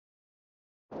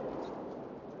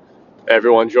Hey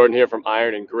everyone, Jordan here from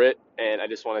Iron and Grit, and I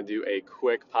just want to do a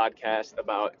quick podcast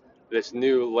about this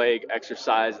new leg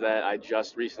exercise that I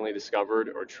just recently discovered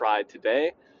or tried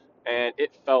today, and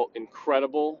it felt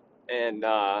incredible. And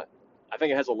I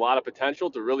think it has a lot of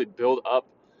potential to really build up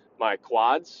my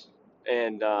quads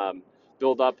and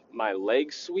build up my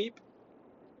leg sweep,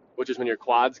 which is when your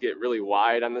quads get really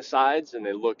wide on the sides and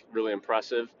they look really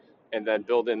impressive, and then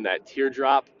build in that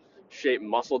teardrop shape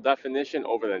muscle definition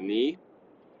over the knee.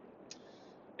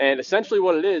 And essentially,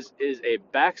 what it is a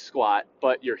back squat,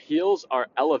 but your heels are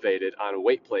elevated on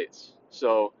weight plates.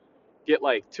 So get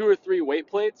like 2 or 3 weight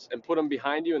plates and put them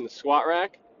behind you in the squat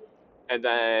rack, and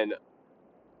then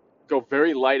go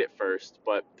very light at first,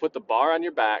 but put the bar on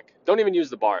your back. Don't even use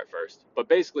the bar at first, but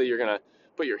basically, you're gonna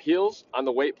put your heels on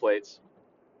the weight plates,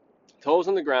 toes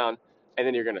on the ground, and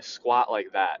then you're gonna squat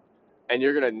like that. And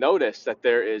you're gonna notice that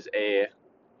there is a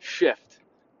shift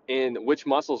in which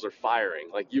muscles are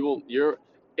firing. Like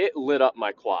it lit up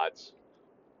my quads.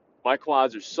 My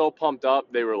quads are so pumped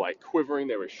up. They were like quivering,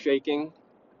 they were shaking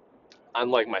on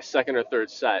like my second or third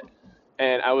set.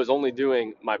 And I was only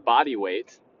doing my body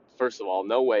weight, first of all,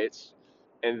 no weights.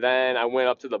 And then I went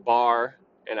up to the bar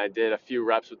and I did a few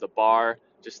reps with the bar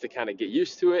just to kind of get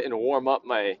used to it and warm up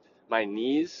my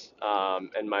knees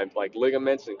and my like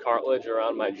ligaments and cartilage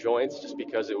around my joints, just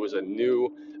because it was a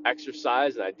new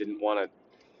exercise and I didn't want to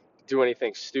do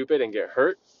anything stupid and get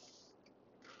hurt.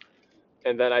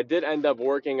 And then I did end up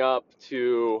working up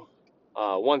to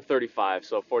 135,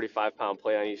 so a 45-pound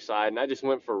plate on each side. And I just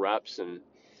went for reps and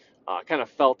kind of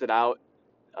felt it out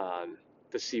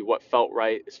to see what felt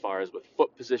right as far as with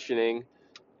foot positioning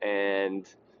and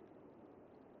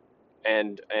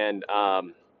and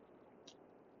what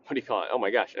do you call it? Oh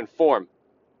my gosh, and form.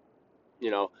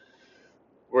 You know,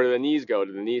 where do the knees go?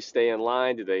 Do the knees stay in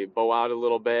line? Do they bow out a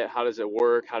little bit? How does it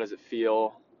work? How does it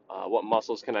feel? What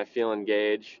muscles can I feel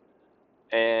engage?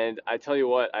 And I tell you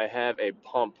what, I have a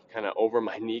pump kind of over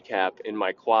my kneecap in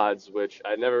my quads, which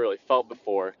I never really felt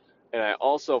before. And I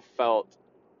also felt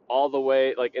all the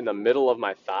way like in the middle of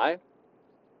my thigh,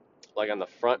 like on the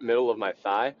front middle of my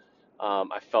thigh.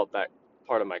 I felt that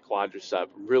part of my quadricep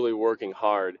really working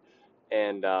hard.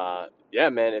 And yeah,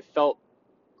 man, it felt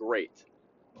great.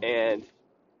 And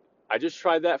I just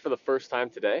tried that for the first time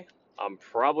today. I'm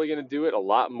probably going to do it a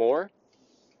lot more.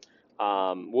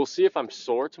 We'll see if I'm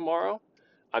sore tomorrow.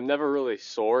 I'm never really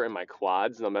sore in my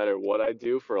quads no matter what I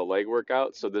do for a leg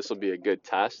workout, so this will be a good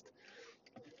test.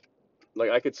 Like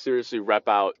I could seriously rep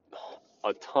out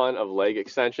a ton of leg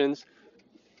extensions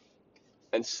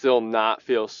and still not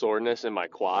feel soreness in my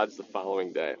quads the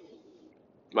following day.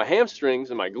 My hamstrings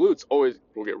and my glutes always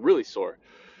will get really sore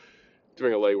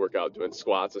during a leg workout, doing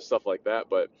squats and stuff like that,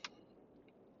 but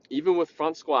even with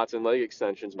front squats and leg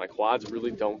extensions, my quads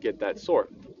really don't get that sore.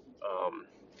 Um,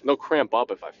 they'll cramp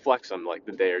up if I flex them like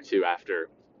the day or two after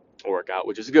a workout,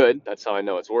 which is good. That's how I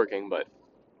know it's working, but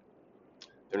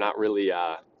they're not really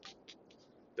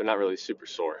super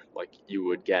sore like you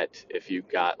would get if you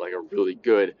got like a really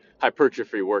good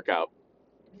hypertrophy workout.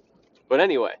 But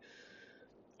anyway,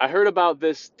 I heard about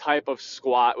this type of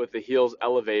squat with the heels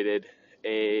elevated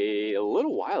a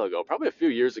little while ago, probably a few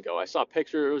years ago. I saw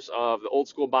pictures of the old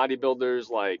school bodybuilders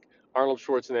like Arnold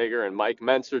Schwarzenegger and Mike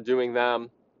Mentzer doing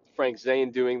them, Frank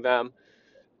Zane doing them,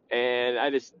 and I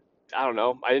don't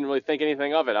know, I didn't really think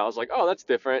anything of it. I was like, oh, that's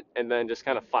different, and then just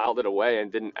kind of filed it away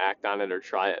and didn't act on it or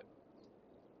try it.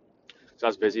 So I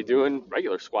was busy doing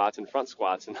regular squats and front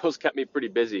squats, and those kept me pretty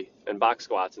busy, and box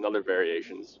squats and other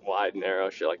variations, wide, narrow,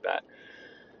 shit like that.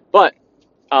 But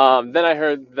then I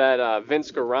heard that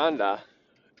Vince Gironda,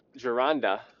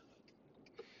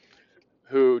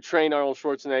 who trained Arnold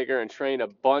Schwarzenegger and trained a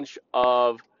bunch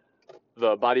of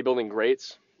the bodybuilding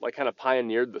greats, like kind of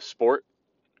pioneered the sport.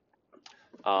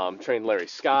 Trained Larry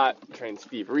Scott, trained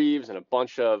Steve Reeves, and a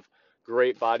bunch of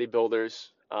great bodybuilders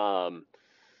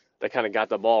that kind of got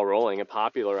the ball rolling and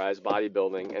popularized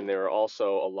bodybuilding. And there were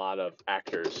also a lot of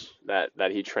actors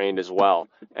that he trained as well.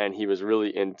 And he was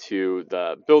really into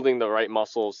the building the right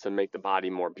muscles to make the body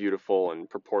more beautiful and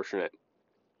proportionate.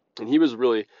 And he was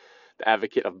really the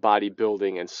advocate of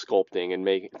bodybuilding and sculpting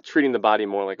and treating the body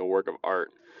more like a work of art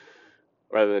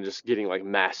rather than just getting like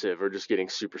massive or just getting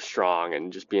super strong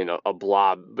and just being a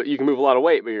blob. But you can move a lot of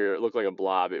weight, but you look like a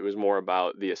blob. It was more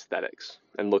about the aesthetics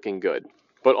and looking good,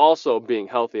 but also being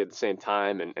healthy at the same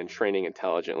time and training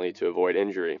intelligently to avoid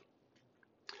injury.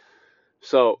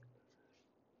 So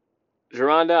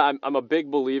Gironda, I'm a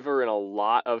big believer in a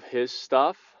lot of his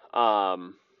stuff.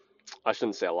 I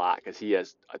shouldn't say a lot because he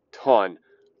has a ton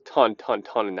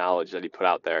of knowledge that he put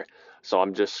out there. So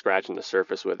I'm just scratching the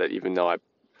surface with it, even though I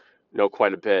know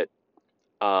quite a bit.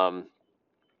 Um,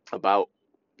 about,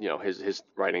 his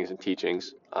writings and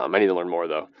teachings. I need to learn more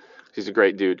though. He's a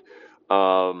great dude.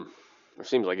 Or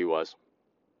seems like he was.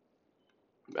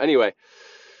 Anyway,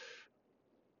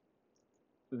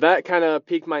 that kind of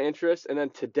piqued my interest. And then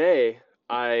today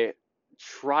I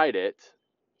tried it,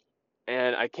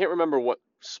 and I can't remember what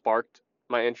sparked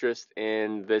my interest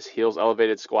in this heels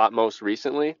elevated squat most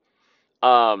recently.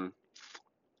 You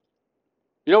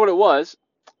know what it was?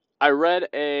 I read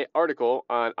a article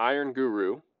on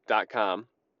ironguru.com,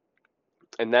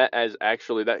 and that is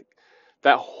actually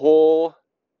that whole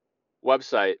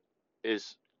website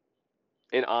is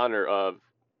in honor of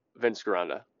Vince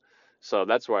Gironda. So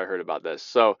that's where I heard about this.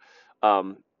 So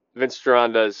Vince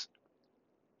Gironda's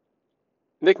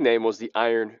nickname was the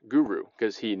Iron Guru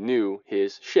because he knew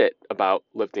his shit about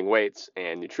lifting weights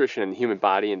and nutrition in the human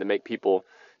body, and to make people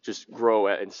just grow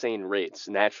at insane rates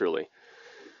naturally.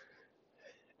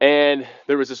 And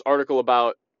there was this article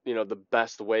about, the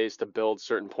best ways to build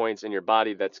certain points in your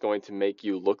body that's going to make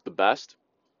you look the best.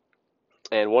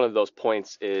 And one of those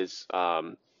points is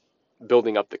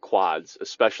building up the quads,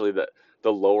 especially the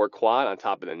lower quad on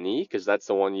top of the knee, because that's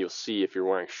the one you'll see if you're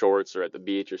wearing shorts or at the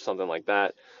beach or something like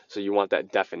that. So you want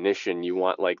that definition. You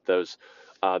want like those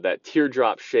that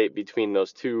teardrop shape between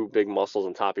those two big muscles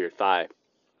on top of your thigh,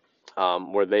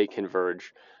 where they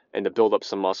converge, and to build up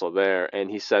some muscle there.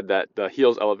 And he said that the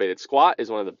heels elevated squat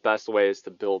is one of the best ways to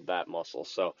build that muscle.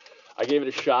 So I gave it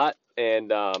a shot,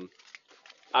 and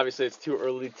obviously it's too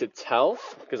early to tell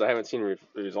because I haven't seen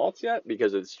results yet,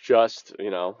 because it's just,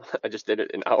 I just did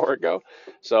it an hour ago.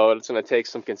 So it's going to take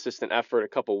some consistent effort, a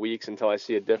couple weeks until I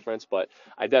see a difference, but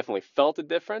I definitely felt a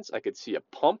difference. I could see a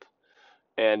pump.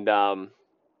 And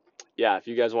yeah, if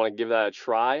you guys want to give that a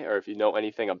try, or if you know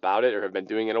anything about it or have been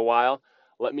doing it a while,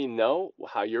 let me know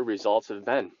how your results have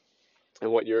been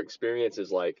and what your experience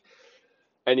is like.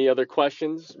 Any other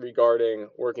questions regarding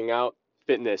working out,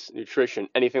 fitness, nutrition,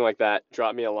 anything like that,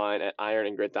 drop me a line at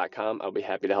ironandgrit.com. I'll be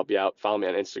happy to help you out. Follow me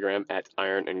on Instagram at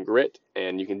ironandgrit,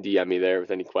 and you can DM me there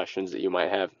with any questions that you might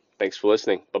have. Thanks for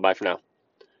listening. Bye-bye for now.